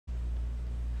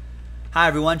Hi,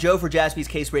 everyone. Joe for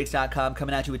JaspysCaseBreaks.com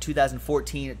coming at you with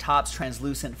 2014 Topps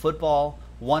Translucent Football.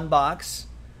 One box,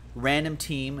 random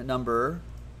team number.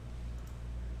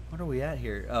 What are we at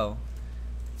here? Oh,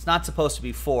 it's not supposed to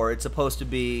be 4. It's supposed to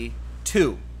be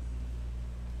 2.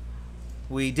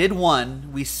 We did 1.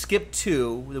 We skipped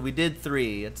 2. We did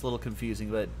 3. It's a little confusing,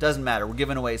 but it doesn't matter. We're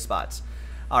giving away spots.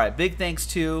 All right, big thanks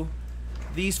to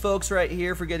these folks right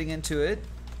here for getting into it.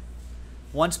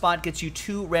 One spot gets you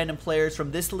 2 random players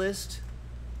from this list.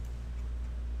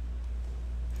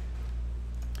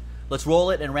 Let's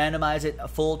roll it and randomize it a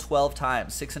full 12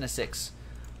 times. 6 and a 6.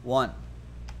 1,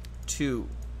 2,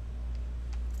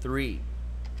 3,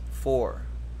 4,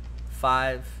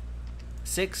 5,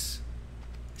 6,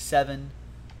 7,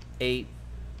 8,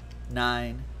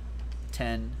 9,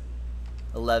 10,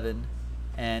 11,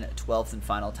 and 12th and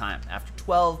final time. After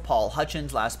 12, Paul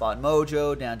Hutchins, last spot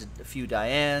Mojo, down to a few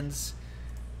Dianes.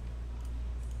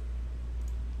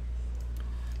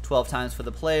 12 times for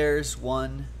the players.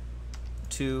 1,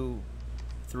 2,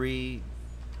 3,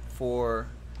 4,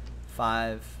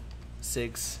 5,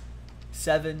 6,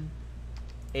 7,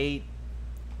 8,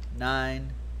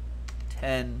 9,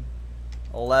 10,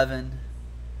 11,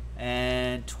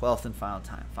 and 12th and final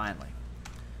time. Finally,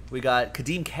 we got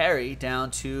Kadeem Carey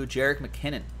down to Jerick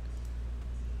McKinnon.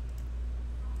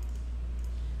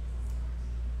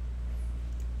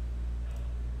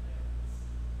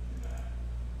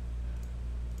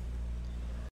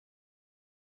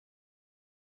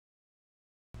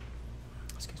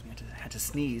 Excuse me, I had to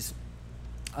sneeze.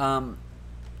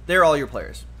 They're all your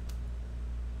players.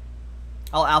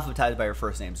 I'll alphabetize by your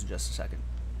first names in just a second.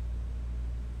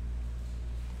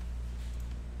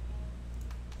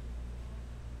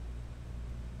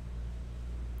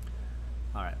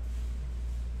 All right.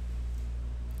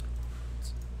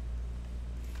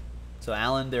 So,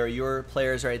 Alan, there are your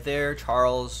players right there.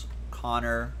 Charles,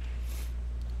 Connor,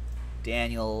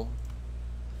 Daniel,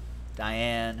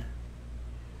 Diane,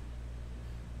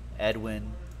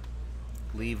 Edwin,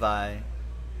 Levi,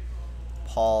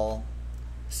 Paul,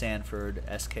 Sanford,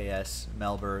 SKS,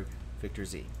 Melberg, Victor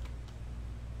Z.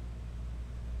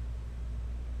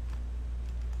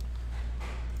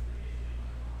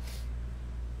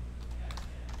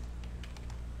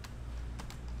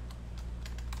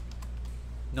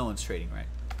 No one's trading, right?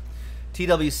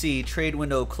 TWC, trade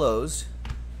window closed.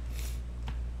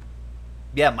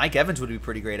 Yeah, Mike Evans would be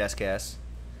pretty great, SKS.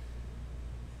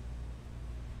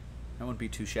 That wouldn't be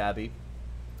too shabby.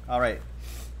 All right.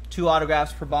 2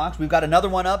 autographs per box. We've got another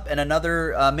one up and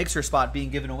another mixer spot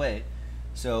being given away.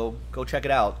 So go check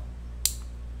it out.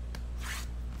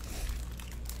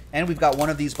 And we've got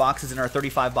one of these boxes in our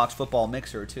 35-box football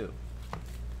mixer, too.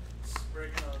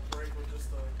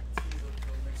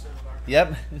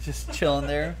 Yep, it's just chilling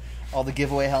there. All the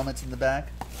giveaway helmets in the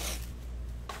back.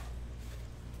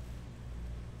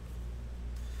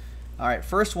 All right,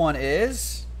 first one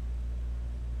is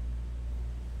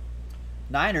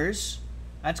Niners.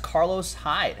 That's Carlos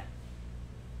Hyde.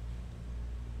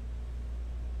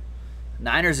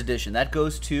 Niners edition. That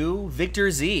goes to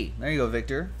Victor Z. There you go,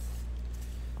 Victor.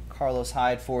 Carlos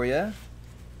Hyde for you.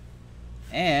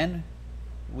 And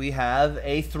we have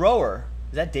a thrower.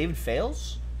 Is that David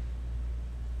Fales?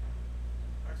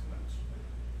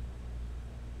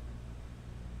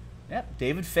 Yep,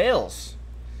 David Fales,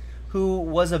 who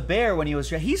was a Bear when he was...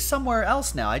 He's somewhere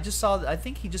else now. I just saw... I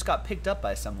think he just got picked up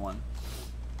by someone.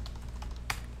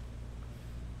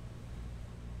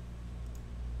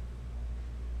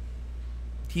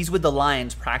 He's with the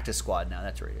Lions practice squad now.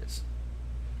 That's where he is.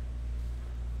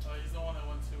 He's the one that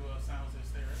went to San Jose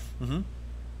State, right? Mm-hmm.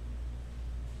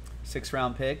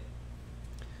 6th-round pick.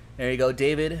 There you go.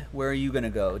 David, where are you going to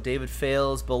go? David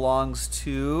Fales belongs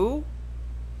to...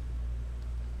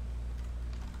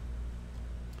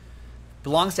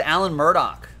 Belongs to Alan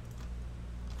Murdoch.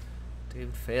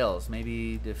 David Fales.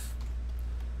 Maybe if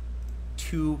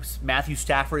Matthew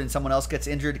Stafford and someone else gets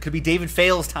injured, it could be David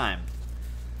Fales' time.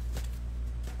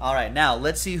 All right, now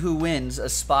let's see who wins a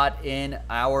spot in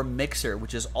our mixer,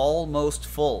 which is almost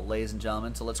full, ladies and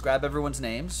gentlemen. So let's grab everyone's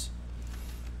names.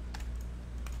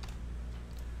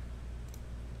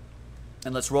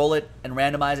 And let's roll it and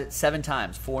randomize it 7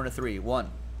 times. 4 and a 3.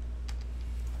 1,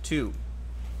 2,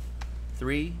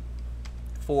 3,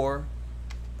 4,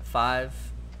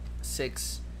 5,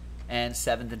 6, and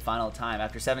 7th and final time.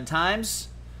 After 7 times,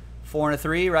 4 and a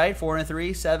 3, right? 4 and a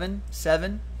 3, 7,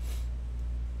 7.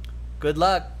 Good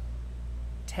luck.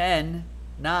 10,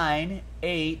 9,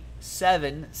 8,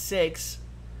 7, 6,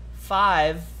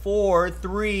 5, 4,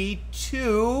 3,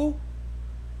 2.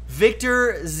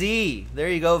 Victor Z. There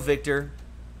you go, Victor.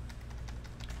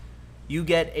 you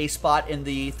get a spot in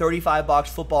the 35-box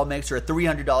football mix or a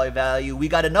 $300 value. We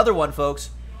got another one, folks.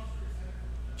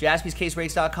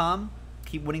 JaspysCaseBreaks.com.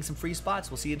 Keep winning some free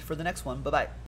spots. We'll see you for the next one. Bye-bye.